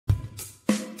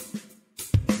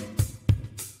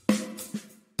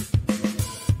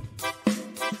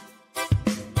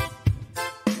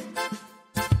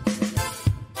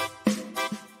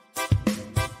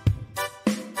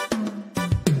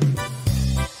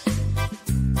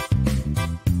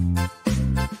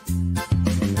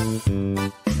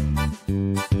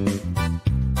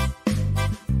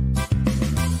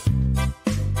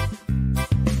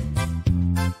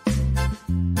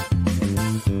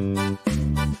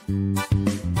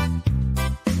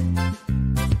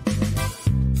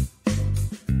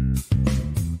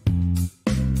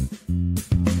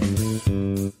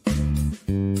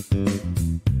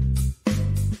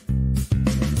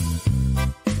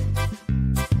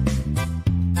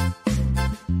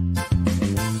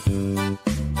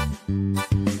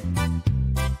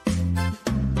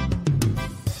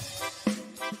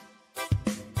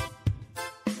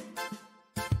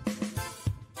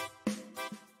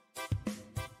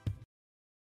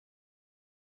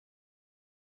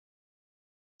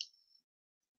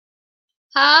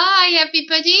Hi,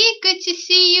 everybody. Good to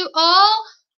see you all.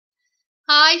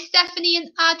 Hi, Stephanie and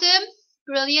Adam.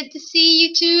 Brilliant to see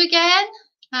you two again.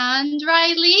 And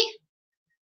Riley,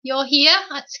 you're here.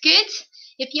 That's good.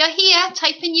 If you're here,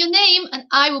 type in your name and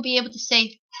I will be able to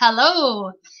say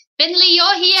hello. Finley,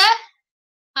 you're here.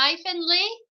 Hi, Finley.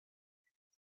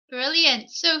 Brilliant.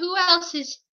 So who else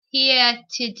is here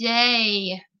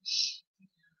today?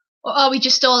 Or are we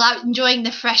just all out enjoying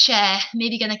the fresh air?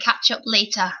 Maybe going to catch up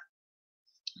later.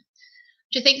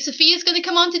 Do you think Sophia's going to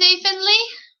come on today, Finley?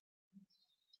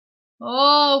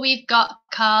 Oh, we've got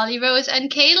Carly Rose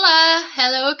and Kayla.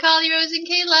 Hello, Carly Rose and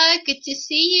Kayla. Good to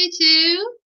see you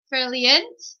too.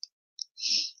 Brilliant.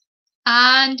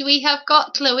 And we have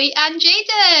got Chloe and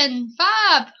Jaden.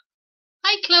 Fab.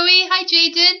 Hi, Chloe. Hi,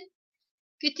 Jaden.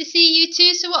 Good to see you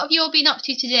too. So what have you all been up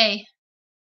to today?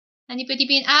 Anybody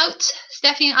been out?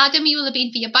 Stephanie and Adam, you will have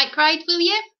been for your bike ride, will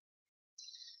you?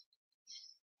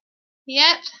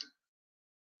 Yep.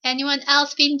 Anyone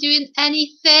else been doing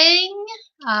anything?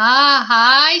 Ah,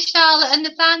 hi, Charlotte and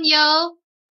Nathaniel.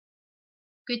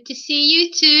 Good to see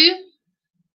you too.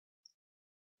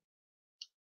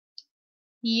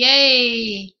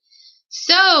 Yay.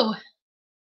 So,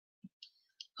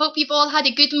 hope you've all had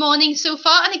a good morning so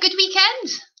far and a good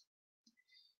weekend.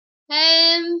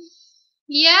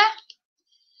 Yeah.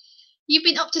 You've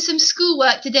been up to some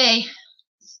schoolwork today,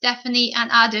 Stephanie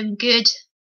and Adam. Good.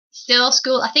 Still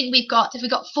school. I think have we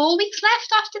got 4 weeks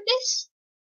left after this?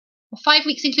 Or 5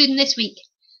 weeks including this week?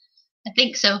 I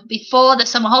think so. Before the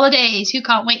summer holidays. Who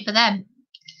can't wait for them?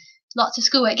 Lots of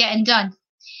schoolwork getting done.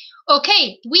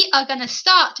 Okay, we are going to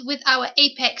start with our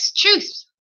Apex Truth.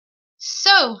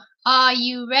 So, are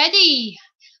you ready?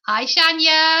 Hi,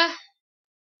 Shania.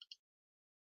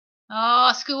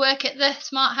 Oh, schoolwork at the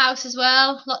Smart House as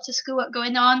well. Lots of schoolwork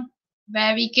going on.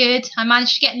 Very good. I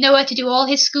managed to get Noah to do all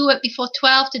his schoolwork before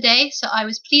 12 today, so I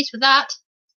was pleased with that.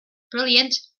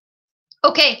 Brilliant.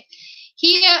 Okay,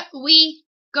 here we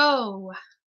go.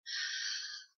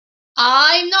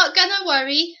 I'm not going to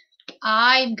worry.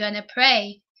 I'm going to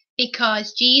pray.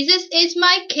 Because Jesus is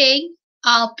my King,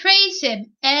 I'll praise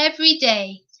him every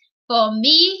day. For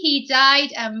me he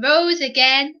died and rose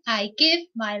again. I give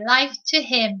my life to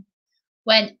him.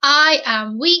 When I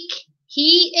am weak,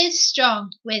 he is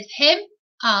strong. With him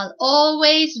I'll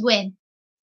always win.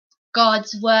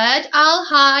 God's word I'll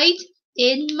hide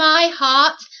in my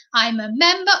heart. I'm a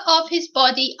member of his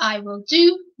body. I will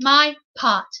do my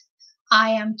part. I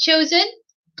am chosen,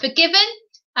 forgiven,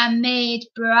 and made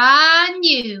brand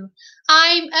new.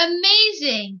 I'm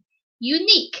amazing,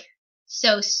 unique,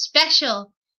 so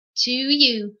special to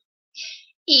you.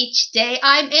 Each day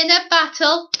I'm in a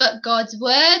battle, but God's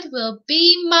word will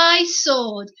be my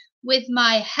sword. With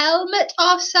my helmet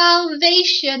of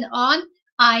salvation on,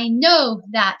 I know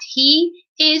that he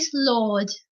is Lord.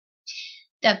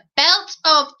 The belt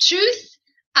of truth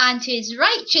and his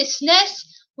righteousness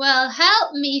will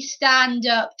help me stand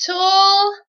up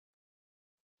tall.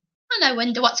 And I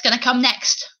wonder what's going to come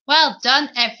next. Well done,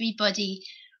 everybody.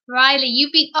 Riley,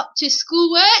 you've been up to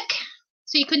schoolwork,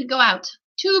 so you couldn't go out.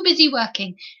 Too busy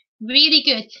working. Really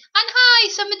good. And hi,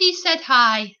 somebody said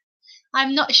hi.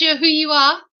 I'm not sure who you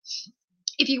are.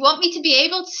 If you want me to be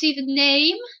able to see the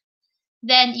name,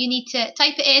 then you need to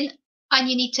type it in and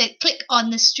you need to click on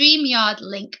the StreamYard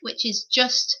link, which is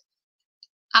just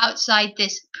outside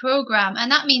this program.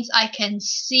 And that means I can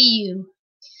see you.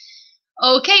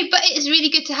 Okay, but it is really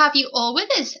good to have you all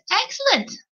with us.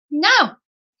 Excellent. Now,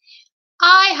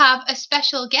 I have a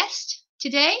special guest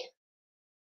today.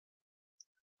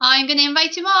 I'm going to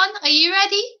invite him on. Are you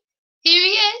ready? Here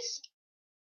he is.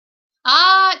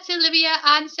 Ah, it's Olivia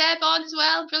and Seb on as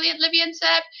well. Brilliant, Olivia and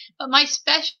Seb. But my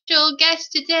special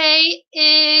guest today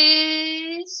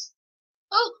is...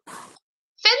 Oh,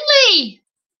 Finley.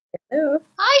 Hello.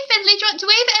 Hi, Finley. Do you want to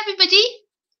wave at everybody?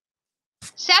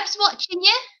 Seb's watching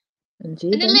you. And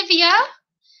Olivia,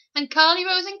 and Carly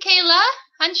Rose and Kayla,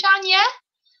 and Shania.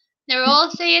 They're all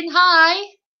saying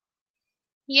hi.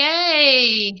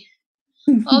 Yay.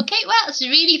 Okay, well, it's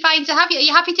really fine to have you. Are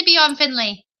you happy to be on,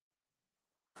 Finley?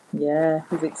 Yeah,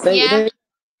 he's excited. Yeah.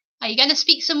 Are you going to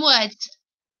speak some words?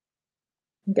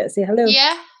 You got to say hello.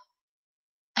 Yeah.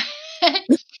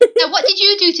 Now, what did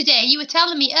you do today? You were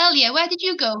telling me earlier. Where did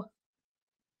you go?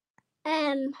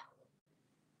 On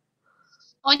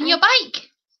your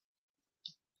bike?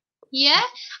 Yeah?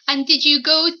 And did you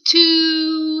go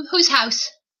to whose house?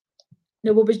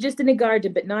 No, we was just in the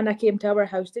garden, but Nana came to our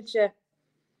house, did she?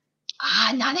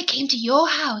 Ah, Nana came to your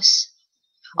house.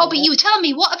 Yeah. Oh, but you were telling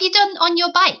me, what have you done on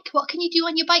your bike? What can you do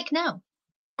on your bike now?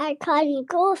 I can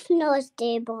go with no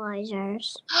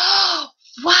stabilizers.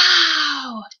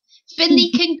 Wow!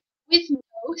 Finley can go with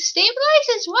no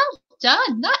stabilizers. Well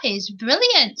done. That is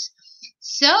brilliant.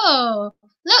 So,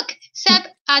 look, Seb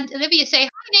and Olivia say, hi,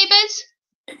 neighbours.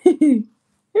 Do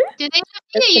they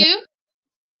not hear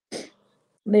you?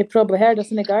 They probably heard us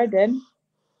in the garden.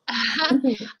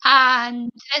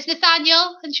 And there's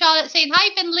Nathaniel and Charlotte saying,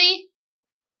 hi, Finley.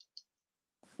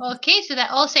 Okay, so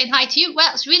they're all saying hi to you.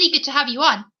 Well, it's really good to have you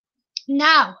on.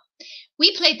 Now,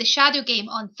 we played the shadow game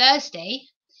on Thursday,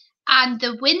 and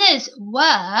the winners were,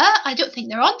 I don't think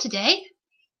they're on today,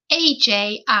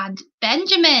 AJ and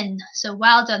Benjamin. So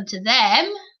well done to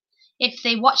them. If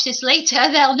they watch this later,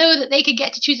 they'll know that they can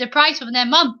get to choose a prize from their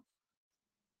mum.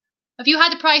 Have you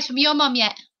had a prize from your mum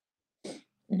yet?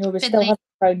 No, we Finley? still haven't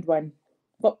found one.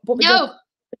 What would No.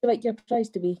 you like your prize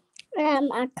to be?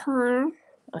 A car.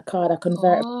 A car, a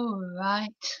convertible. Oh,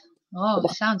 right. Oh,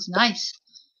 sounds nice.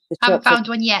 The Haven't chocolate. found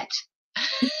one yet.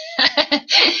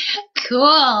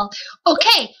 Cool.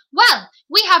 Okay, well,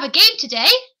 we have a game today.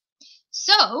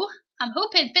 So, I'm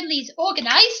hoping Finley's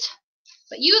organised.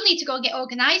 But you need to go and get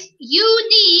organised. You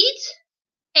need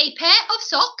a pair of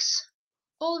socks,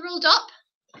 all rolled up,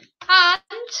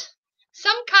 and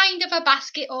some kind of a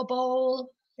basket or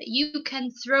bowl that you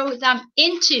can throw them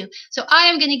into. So I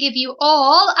am going to give you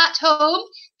all at home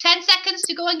 10 seconds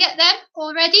to go and get them.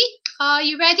 All ready? Are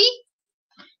you ready?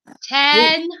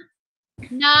 10,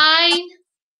 9,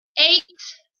 8,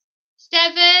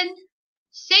 7,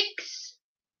 6,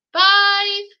 5,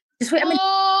 Just wait a minute.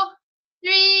 4,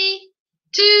 3,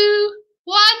 2,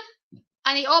 1.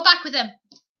 And you're all back with them.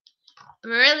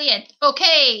 Brilliant.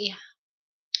 Okay.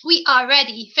 We are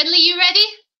ready. Finley, you ready?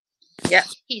 Yeah.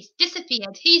 He's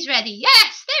disappeared. He's ready.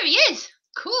 Yes, there he is.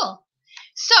 Cool.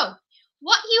 So,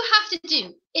 what you have to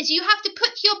do is you have to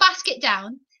put your basket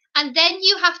down, and then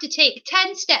you have to take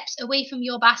 10 steps away from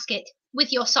your basket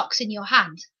with your socks in your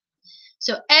hand.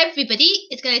 So everybody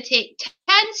is going to take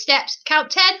 10 steps. Count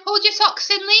 10. Hold your socks,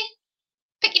 Finley.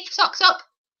 Pick your socks up.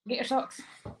 Get your socks.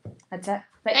 That's it.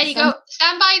 Right, There you go.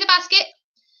 Stand by the basket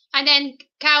and then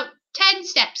count 10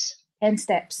 steps. 10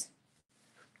 steps.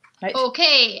 Right.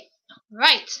 Okay.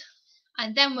 Right.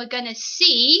 And then we're going to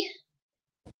see.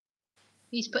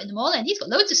 He's putting them all in. He's got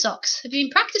loads of socks. Have you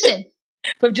been practicing?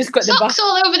 We've just got the Socks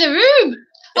all over the room.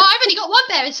 Oh, I've only got one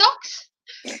pair of socks.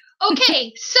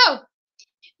 Okay, so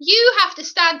you have to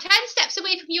stand 10 steps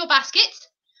away from your basket.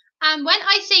 And when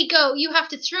I say go, you have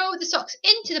to throw the socks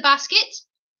into the basket.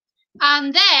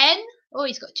 And then, oh,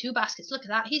 he's got 2 baskets. Look at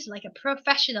that. He's like a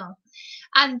professional.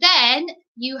 And then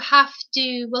you have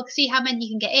to, we'll see how many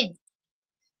you can get in.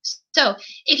 So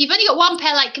if you've only got one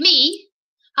pair like me,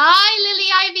 hi, Lily,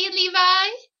 Ivy, and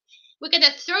Levi. We're going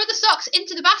to throw the socks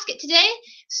into the basket today.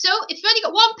 So if you've only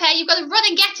got one pair, you've got to run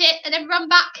and get it and then run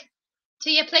back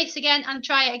to your place again and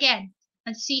try it again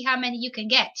and see how many you can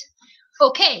get.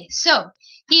 Okay, so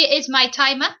here is my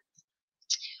timer.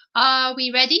 Are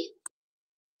we ready?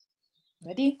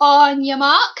 Ready? On your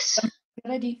marks.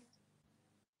 Ready.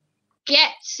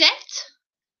 Get set.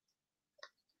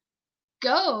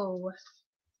 Go.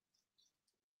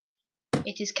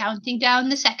 It is counting down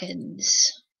the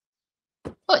seconds.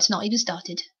 Oh, it's not even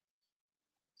started.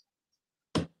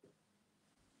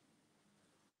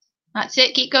 That's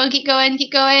it. Keep going, keep going,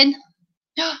 keep going.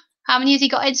 How many has he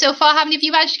got in so far? How many of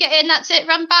you managed to get in? That's it.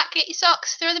 Run back, get your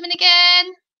socks, throw them in again.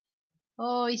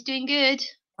 Oh, he's doing good.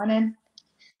 One in.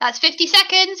 That's 50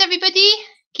 seconds, everybody.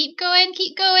 Keep going,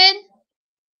 keep going.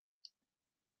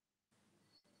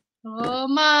 Oh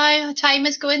my, our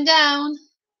timer's going down.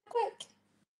 Quick.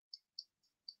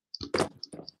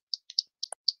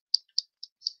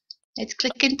 It's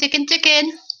clicking, ticking,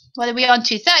 ticking. What are we on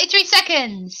to? 33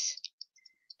 seconds.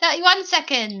 31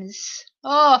 seconds.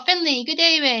 Oh, Finley, good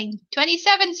aiming.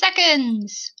 27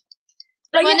 seconds.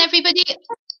 Come on, everybody.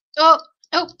 Oh,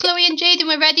 Chloe and Jaden,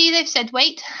 we're ready. They've said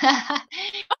wait.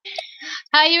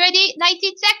 Are you ready?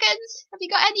 19 seconds. Have you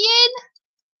got any in?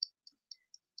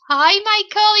 Hi,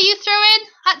 Michael. Are you throwing?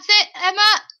 That's it,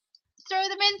 Emma. Throw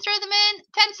them in, throw them in.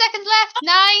 10 seconds left.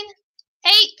 9,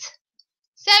 8,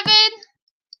 7,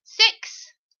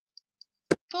 6,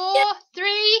 4,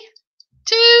 3,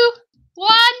 2,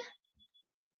 1.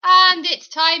 And it's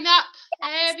time up.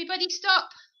 Everybody stop.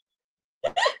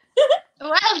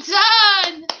 Well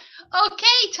done.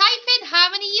 Okay, type in how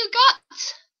many you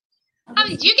got. How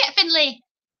many did you get, Finley?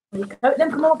 You count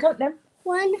them. Come on, count them.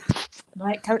 1.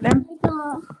 Right, count them. I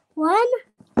got 1,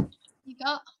 You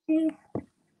got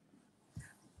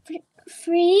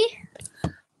 3,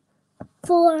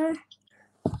 4,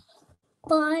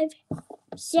 5,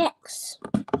 6.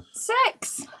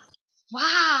 6.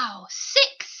 wow,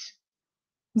 6.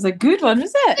 It was a good one,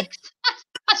 was it? 6.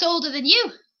 That's older than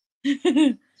you.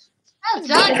 Well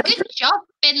done. Good job,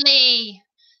 Finley.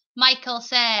 Michael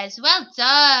says, well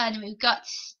done. We've got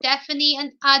Stephanie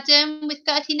and Adam with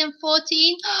 13 and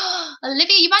 14.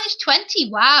 Olivia, you managed 20.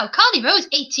 Wow. Carly Rose,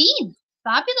 18.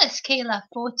 Fabulous. Kayla,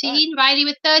 14. Riley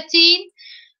with 13.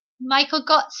 Michael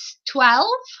got 12.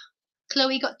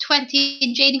 Chloe got 20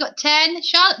 and Jaden got 10.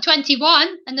 Charlotte, 21.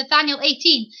 And Nathaniel,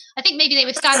 18. I think maybe they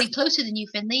were standing closer than you,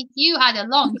 Finley. You had a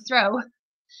long throw.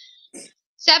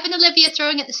 7 Olivia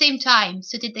throwing at the same time.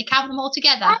 So did they count them all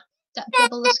together? That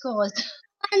double the scores.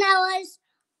 And I was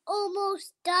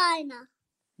almost done.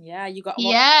 Yeah, you got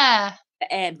Yeah. at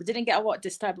the end. We didn't get a what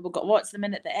this time, but we got what's the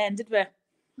minute at the end, did we?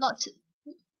 Lots.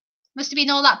 Must have been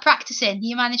all that practicing.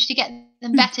 You managed to get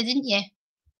them better, didn't you?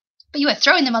 But you were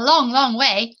throwing them a long, long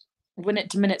way. Win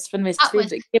it to minutes Finley's That was-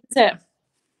 favourite game, is it?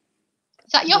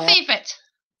 Is that your Yeah. favourite?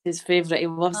 His favourite. He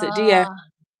loves it, do you?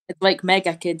 It's like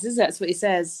Mega Kids, is it? That's what he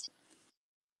says.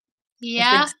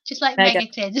 Yeah, just like Mega.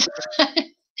 Mega Kids.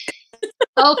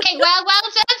 Okay, well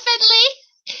done, Finley.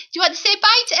 Do you want to say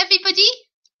bye to everybody?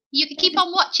 You can keep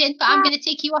on watching, but I'm going to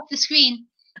take you off the screen.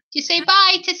 Do you say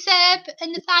bye to Seb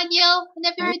and Nathaniel and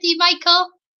everybody,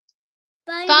 Michael?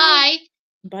 Bye. Bye.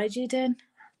 Bye, Jaden.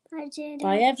 Bye, Jaden.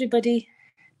 Bye, everybody.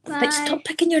 Bye. Like, stop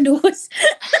picking your nose.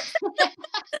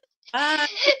 Bye.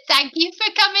 Thank you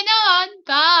for coming on.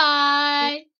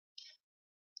 Bye.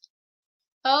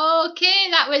 Okay,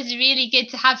 that was really good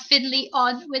to have Finley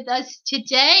on with us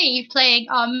today, playing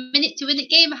our Minute to Win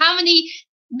It game. How many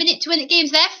Minute to Win It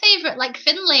games their favourite, like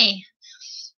Finley?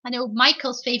 I know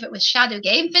Michael's favourite was Shadow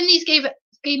Game. Finley's favourite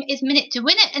game is Minute to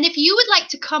Win It. And if you would like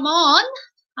to come on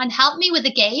and help me with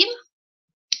a game,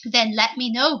 then let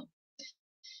me know.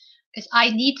 Because I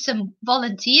need some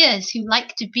volunteers who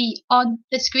like to be on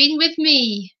the screen with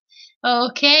me.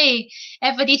 Okay,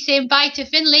 everybody saying bye to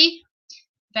Finley.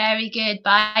 Very good.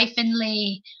 Bye,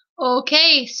 Finley.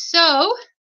 Okay, so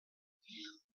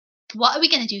what are we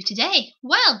going to do today?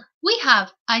 Well, we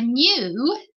have a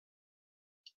new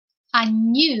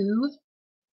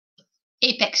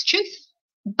Apex Truth.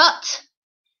 But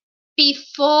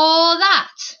before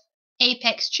that,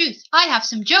 Apex Truth, I have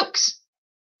some jokes.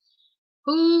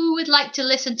 Who would like to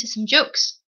listen to some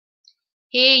jokes?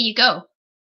 Here you go.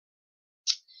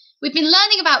 We've been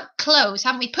learning about clothes,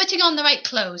 haven't we? Putting on the right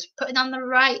clothes, putting on the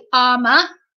right armour.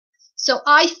 So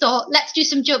I thought, let's do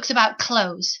some jokes about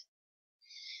clothes.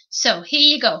 So here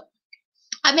you go.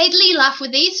 I made Lee laugh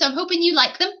with these, so I'm hoping you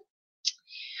like them.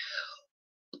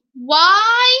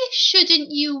 Why shouldn't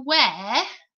you wear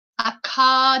a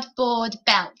cardboard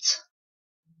belt?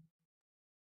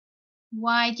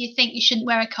 Why do you think you shouldn't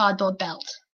wear a cardboard belt?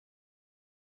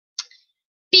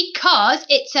 Because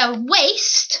it's a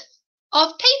waste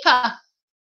of paper.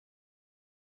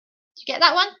 Did you get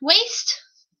that one? Waste?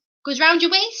 Goes round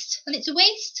your waist and it's a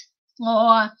waste?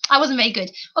 Oh, I wasn't very good.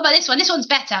 What about this one? This one's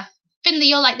better. Finley,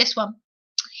 you'll like this one.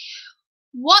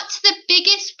 What's the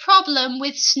biggest problem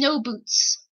with snow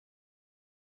boots?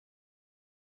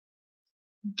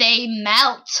 They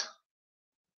melt.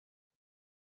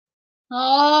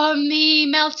 Oh, me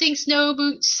melting snow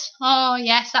boots. Oh,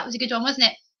 yes, that was a good one, wasn't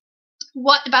it?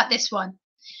 What about this one?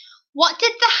 What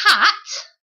did the hat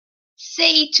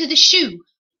say to the shoe?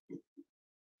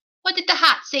 What did the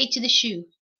hat say to the shoe?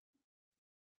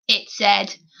 It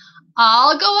said,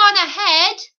 I'll go on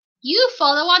ahead, you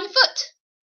follow on foot.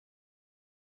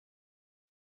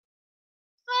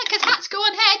 Because hats go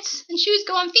on heads and shoes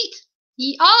go on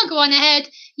feet. I'll go on ahead,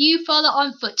 you follow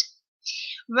on foot.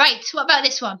 Right, what about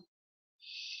this one?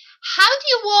 How do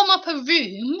you warm up a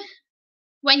room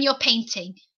when you're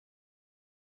painting?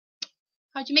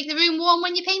 How do you make the room warm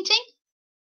when you're painting?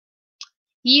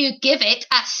 You give it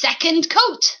a second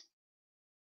coat.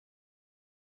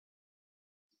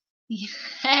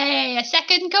 Hey, a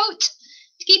second coat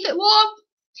to keep it warm.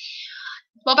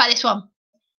 What about this one?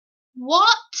 What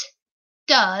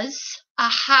does a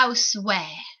house wear?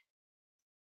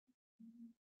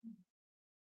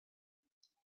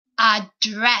 A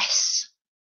dress.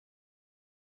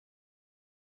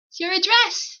 So you're a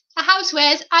dress. A house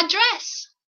wears a dress.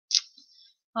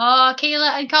 Oh,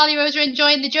 Kayla and Carly Rose are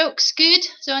enjoying the jokes. Good.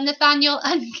 So are Nathaniel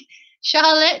and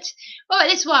Charlotte. What about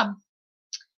this one?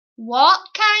 What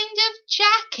kind of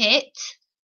jacket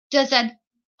does an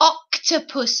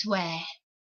octopus wear?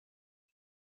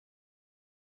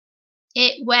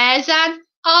 It wears an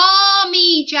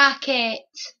army jacket.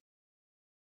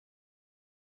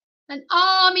 An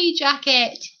army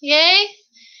jacket. Yay?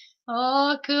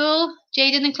 Oh, cool.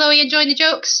 Jaden and Chloe enjoying the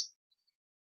jokes.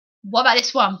 What about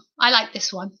this one? I like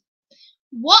this one.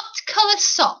 What colour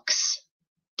socks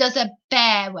does a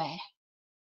bear wear?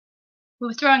 We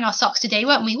were throwing our socks today,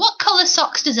 weren't we? What colour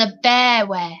socks does a bear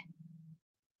wear?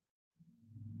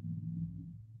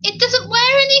 It doesn't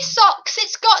wear any socks.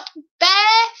 It's got bare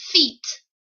feet.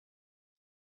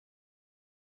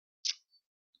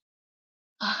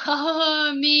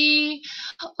 Oh, me.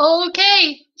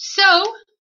 Okay, so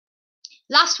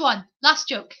last one, last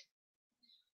joke.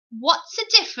 What's the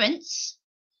difference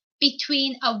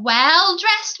between a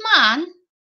well-dressed man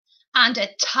and a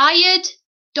tired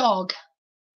dog?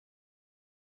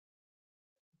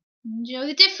 Do you know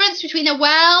the difference between a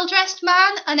well-dressed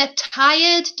man and a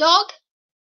tired dog?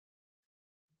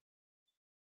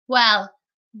 Well,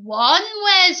 one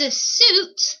wears a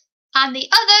suit and the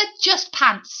other just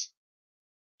pants.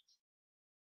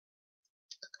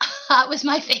 That was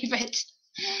my favourite.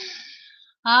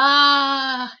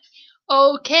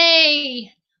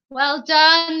 Okay. Well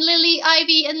done, Lily,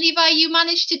 Ivy and Levi. You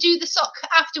managed to do the sock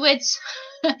afterwards.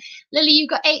 Lily, you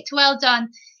got 8. Well done.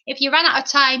 If you ran out of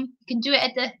time, you can do it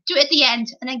at the end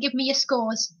and then give me your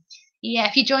scores. Yeah,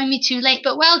 if you join me too late,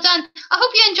 but well done. I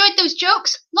hope you enjoyed those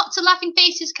jokes. Lots of laughing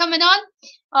faces coming on.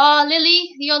 Oh,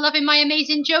 Lily, you're loving my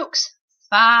amazing jokes.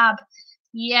 Fab.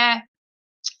 Yeah,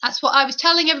 that's what I was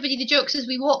telling everybody the jokes as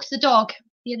we walked the dog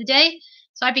the other day.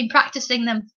 So I've been practicing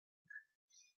them.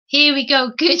 Here we go.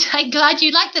 Good. I'm glad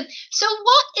you like them. So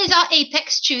what is our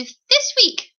apex truth this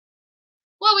week?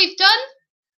 Well, we've done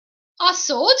our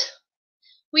sword.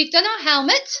 We've done our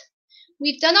helmet.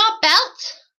 We've done our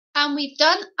belt. And we've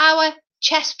done our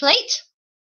chest plate.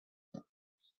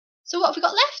 So what have we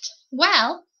got left?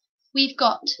 Well, we've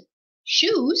got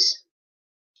shoes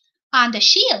and a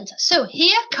shield. So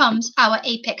here comes our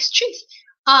apex truth.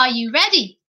 Are you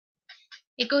ready?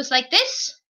 It goes like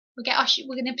this. We're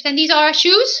going to pretend these are our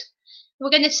shoes. We're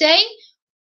going to say,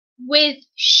 with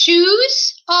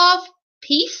shoes of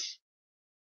peace.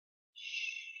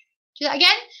 Do that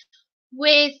again.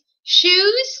 With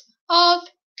shoes of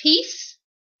peace.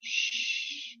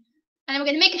 And then we're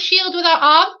going to make a shield with our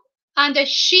arm. And a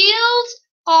shield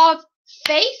of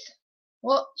faith.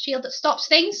 What? Shield that stops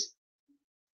things.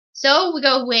 So we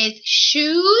go with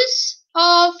shoes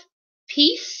of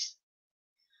peace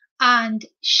and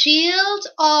shield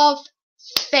of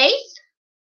faith.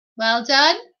 Well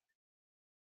done.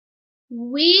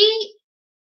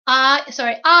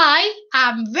 I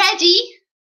am ready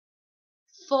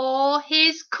for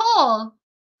his call.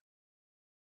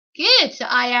 Good. So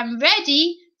I am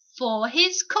ready for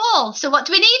his call. So what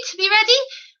do we need to be ready?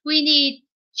 We need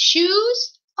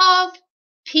shoes of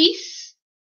peace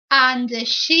and the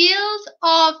shield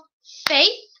of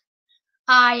faith.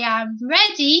 I am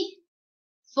ready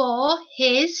for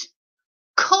his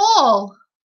call.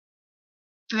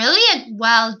 Brilliant.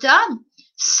 Well done.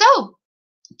 So,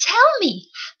 tell me,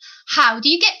 how do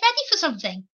you get ready for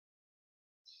something?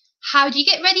 How do you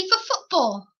get ready for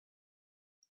football?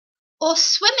 Or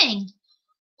swimming?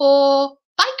 Or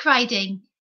bike riding?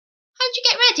 How do you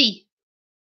get ready?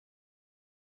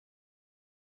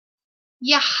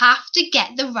 You have to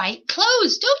get the right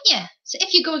clothes, don't you? So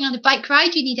if you're going on a bike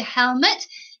ride, you need a helmet.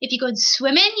 If you're going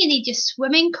swimming, you need your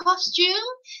swimming costume.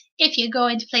 If you're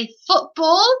going to play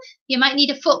football, you might need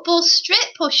a football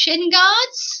strip or shin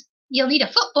guards. You'll need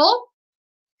a football.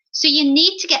 So you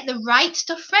need to get the right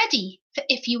stuff ready for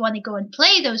if you want to go and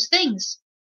play those things.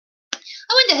 I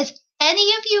wonder, has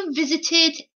any of you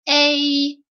visited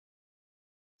a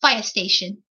fire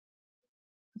station?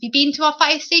 Have you been to our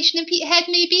fire station in Peterhead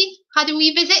maybe? Had a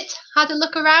wee visit? Had a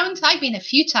look around? I've been a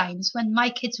few times when my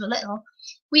kids were little.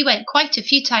 We went quite a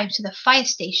few times to the fire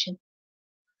station.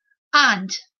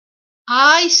 And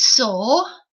I saw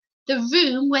the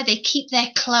room where they keep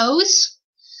their clothes.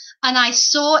 And I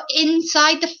saw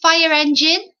inside the fire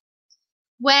engine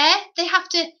where they have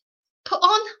to put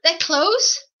on their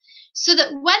clothes so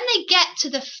that when they get to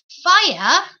the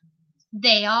fire,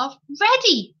 they are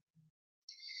ready.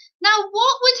 Now,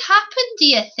 what would happen, do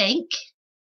you think,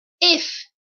 if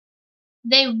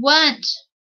they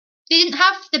didn't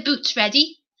have the boots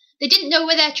ready, they didn't know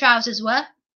where their trousers were,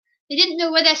 they didn't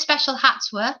know where their special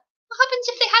hats were? What happens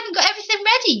if they hadn't got everything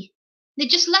ready? They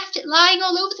just left it lying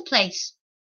all over the place.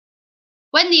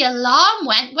 When the alarm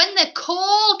went, when the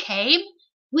call came,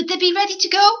 would they be ready to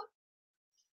go?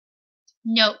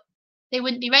 No, they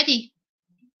wouldn't be ready.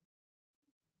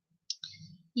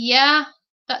 Yeah,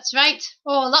 that's right.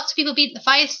 Oh, lots of people been at the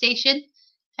fire station.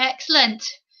 Excellent.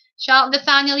 Charlotte,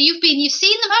 Nathaniel, you've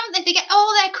seen them, haven't they? They get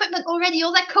all their equipment all ready.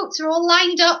 All their coats are all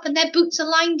lined up and their boots are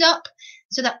lined up.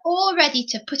 So they're all ready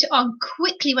to put it on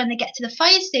quickly when they get to the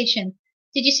fire station.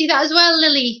 Did you see that as well,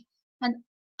 Lily and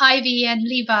Ivy and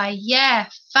Levi? Yeah,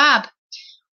 fab.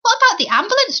 What about the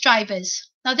ambulance drivers?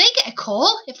 Now they get a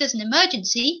call if there's an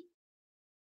emergency.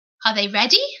 Are they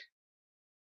ready?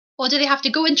 Or do they have to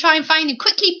go and try and find and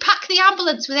quickly pack the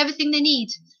ambulance with everything they need?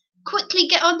 quickly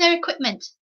get on their equipment?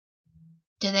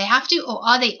 Do they have to, or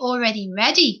are they already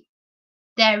ready?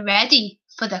 They're ready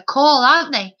for the call,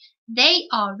 aren't they? They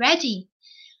are ready.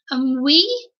 And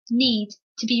we need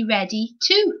to be ready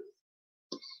too.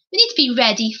 We need to be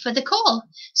ready for the call.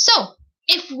 So,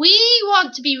 if we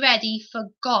want to be ready for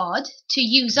God to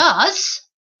use us,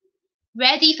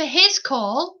 ready for his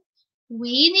call,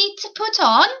 we need to put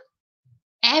on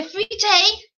every day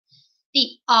the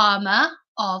armour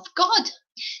of God,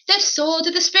 the sword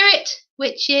of the Spirit,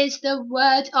 which is the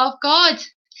word of God,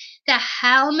 the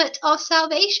helmet of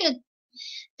salvation,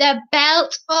 the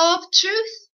belt of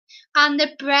truth, and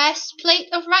the breastplate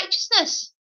of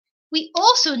righteousness. We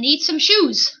also need some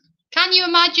shoes. Can you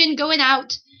imagine going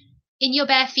out in your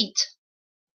bare feet?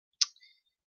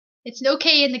 It's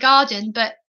okay in the garden,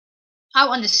 but out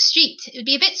on the street, it would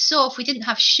be a bit sore if we didn't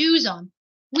have shoes on.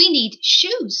 We need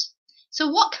shoes. So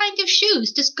what kind of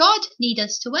shoes does God need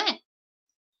us to wear?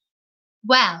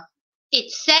 Well,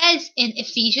 it says in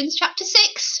Ephesians chapter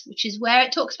 6, which is where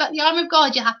it talks about the armour of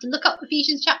God. You have to look up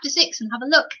Ephesians chapter 6 and have a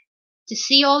look to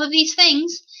see all of these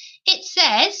things. It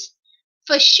says,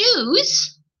 for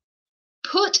shoes,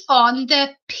 put on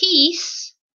the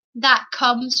peace that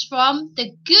comes from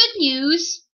the good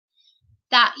news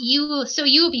that you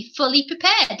will be fully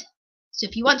prepared. So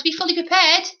if you want to be fully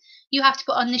prepared, you have to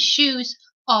put on the shoes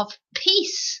of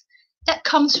peace that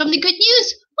comes from the good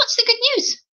news. What's the good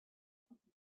news?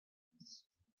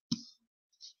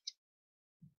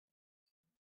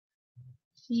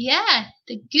 Yeah,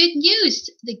 the good news.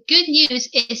 The good news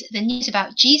is the news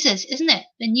about Jesus, isn't it?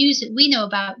 The news that we know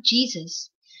about Jesus.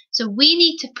 So we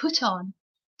need to put on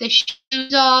the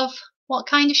shoes of, what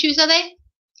kind of shoes are they?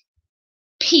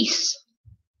 Peace.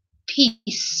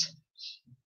 Peace.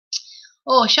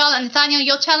 Oh, Charlotte and Nathaniel,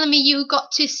 you're telling me you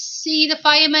got to see the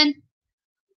firemen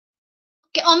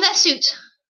get on their suit.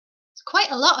 It's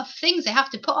quite a lot of things they have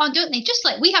to put on, don't they? Just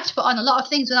like we have to put on a lot of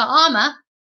things with our armour.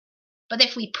 But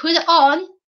if we put it on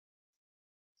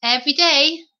every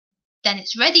day, then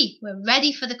it's ready. We're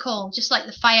ready for the call, just like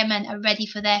the firemen are ready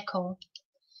for their call.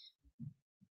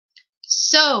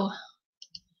 So,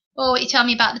 what you tell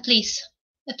me about the police?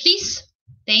 The police,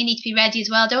 they need to be ready as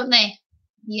well, don't they?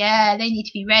 Yeah, they need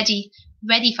to be ready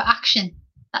for action.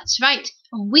 That's right.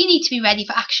 And we need to be ready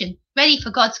for action, ready for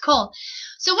God's call.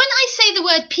 So when I say the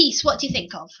word peace, what do you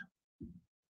think of?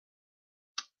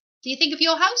 Do you think of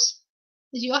your house?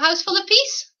 Is your house full of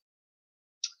peace?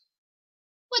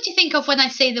 What do you think of when I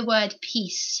say the word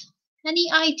peace? Any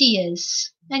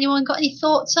ideas? Anyone got any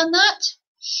thoughts on that?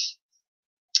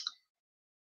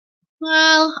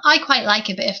 Well, I quite like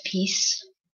a bit of peace.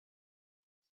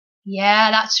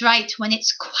 Yeah, that's right, when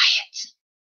it's quiet.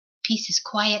 Peace is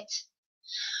quiet.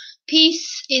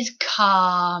 Peace is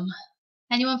calm.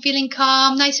 Anyone feeling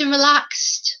calm, nice and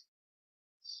relaxed?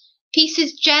 Peace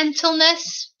is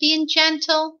gentleness, being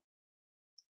gentle.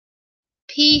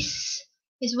 Peace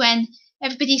is when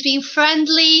everybody's being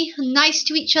friendly and nice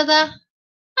to each other.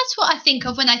 That's what I think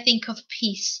of when I think of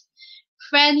peace.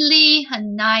 Friendly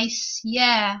and nice,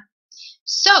 yeah.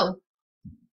 So,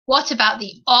 what about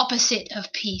the opposite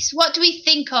of peace? What do we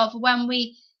think of when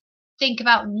we think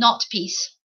about not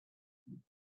peace?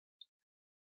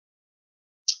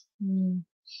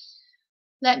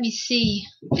 Let me see.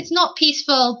 If it's not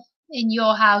peaceful in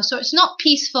your house, or it's not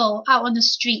peaceful out on the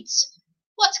streets,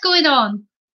 what's going on?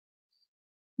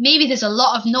 Maybe there's a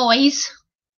lot of noise.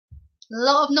 A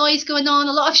lot of noise going on,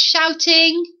 a lot of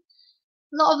shouting,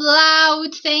 a lot of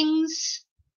loud things.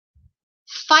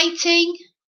 Fighting.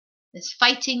 There's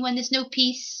fighting when there's no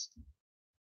peace.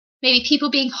 Maybe people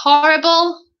being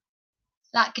horrible.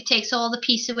 That takes all the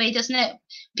peace away, doesn't it?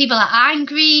 People are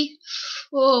angry.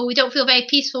 Oh, we don't feel very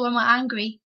peaceful when we're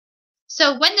angry.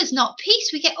 So when there's not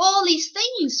peace, we get all these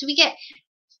things. We get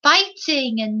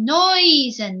fighting and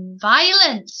noise and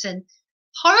violence and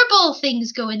horrible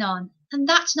things going on. And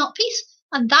that's not peace.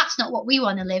 And that's not what we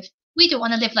want to live. We don't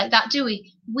want to live like that, do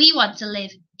we? We want to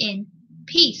live in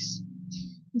peace.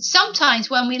 And sometimes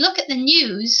when we look at the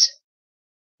news,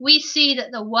 we see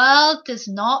that the world does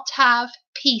not have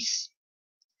peace.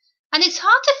 And it's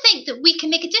hard to think that we can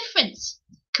make a difference.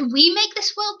 Can we make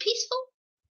this world peaceful?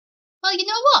 Well, you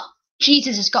know what?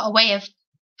 Jesus has got a way of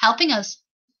helping us.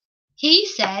 He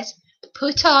says,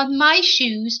 put on my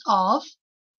shoes of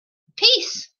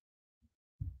peace.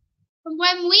 And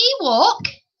when we walk,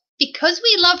 because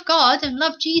we love God and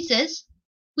love Jesus,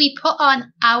 we put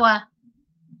on our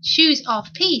shoes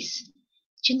of peace.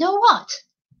 Do you know what?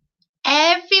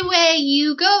 Everywhere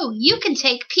you go, you can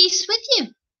take peace with you.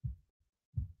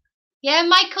 Yeah,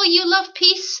 Michael, you love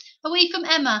peace away from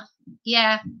Emma.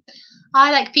 Yeah,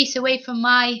 I like peace away from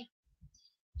my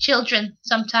children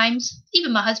sometimes,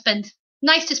 even my husband.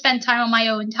 Nice to spend time on my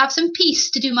own, to have some peace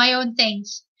to do my own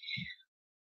things.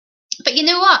 But you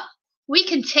know what? We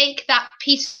can take that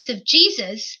peace of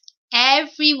Jesus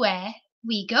everywhere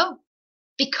we go.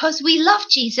 Because we love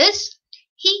Jesus,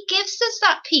 he gives us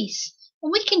that peace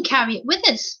and we can carry it with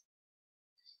us.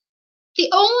 The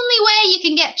only way you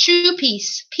can get true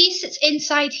peace, peace that's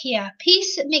inside here,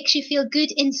 peace that makes you feel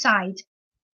good inside,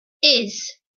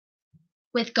 is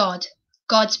with God,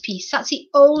 God's peace. That's the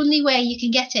only way you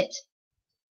can get it.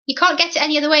 You can't get it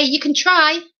any other way. You can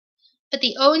try, but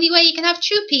the only way you can have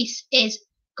true peace is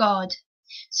God.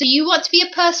 So you want to be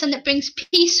a person that brings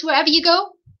peace wherever you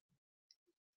go?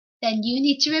 Then you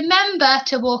need to remember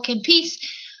to walk in peace.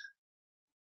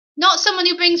 Not someone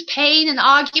who brings pain and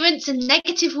arguments and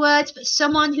negative words, but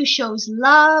someone who shows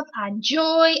love and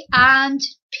joy and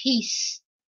peace.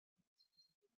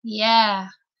 Yeah,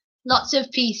 lots of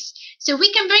peace. So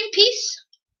we can bring peace,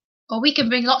 or we can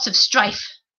bring lots of strife.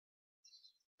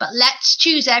 But let's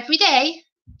choose every day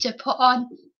to put on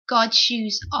God's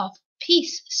shoes of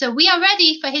peace. So we are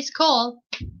ready for his call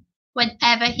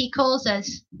whenever he calls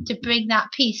us to bring that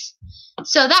peace.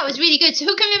 So that was really good. So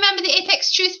who can remember the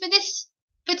apex truth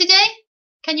for today?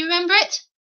 Can you remember it?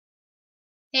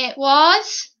 It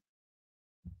was,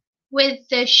 with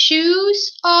the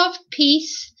shoes of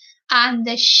peace and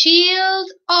the shield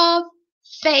of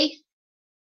faith,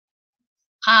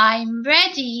 I'm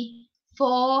ready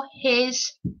for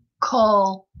his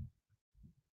call.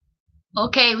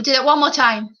 Okay, we'll do that one more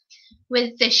time.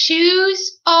 With the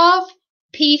shoes of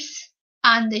peace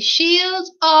and the shield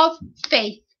of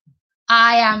faith,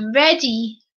 I am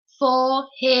ready for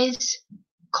his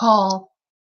call.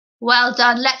 Well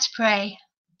done. Let's pray.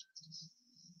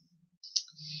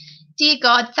 Dear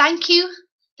God, thank you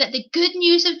that the good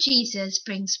news of Jesus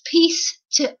brings peace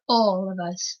to all of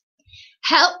us.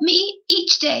 Help me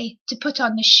each day to put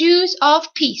on the shoes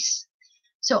of peace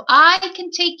so I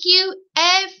can take you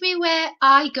everywhere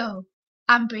I go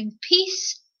and bring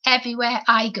peace everywhere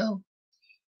I go.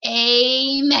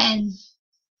 Amen.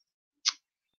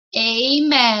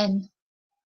 Amen.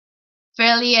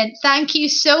 Brilliant. Thank you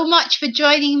so much for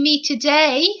joining me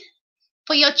today.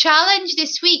 For your challenge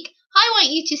this week, I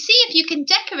want you to see if you can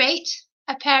decorate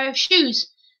a pair of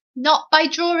shoes, not by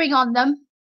drawing on them,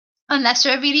 unless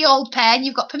they're a really old pair and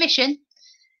you've got permission.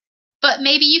 But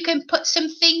maybe you can put some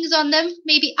things on them,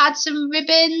 maybe add some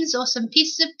ribbons or some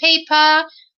pieces of paper,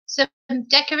 some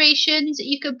decorations that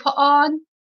you can put on.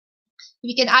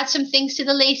 You can add some things to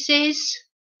the laces.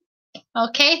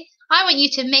 Okay, I want you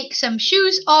to make some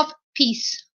shoes of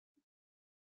peace.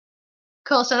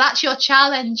 Cool, so that's your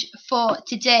challenge for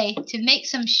today, to make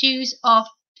some shoes of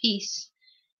peace.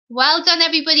 Well done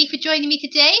everybody for joining me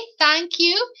today. Thank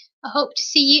you. I hope to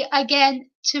see you again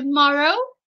tomorrow.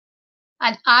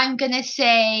 And I'm going to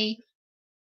say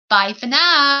bye for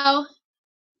now.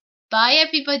 Bye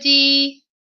everybody.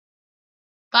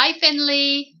 Bye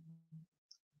Finley.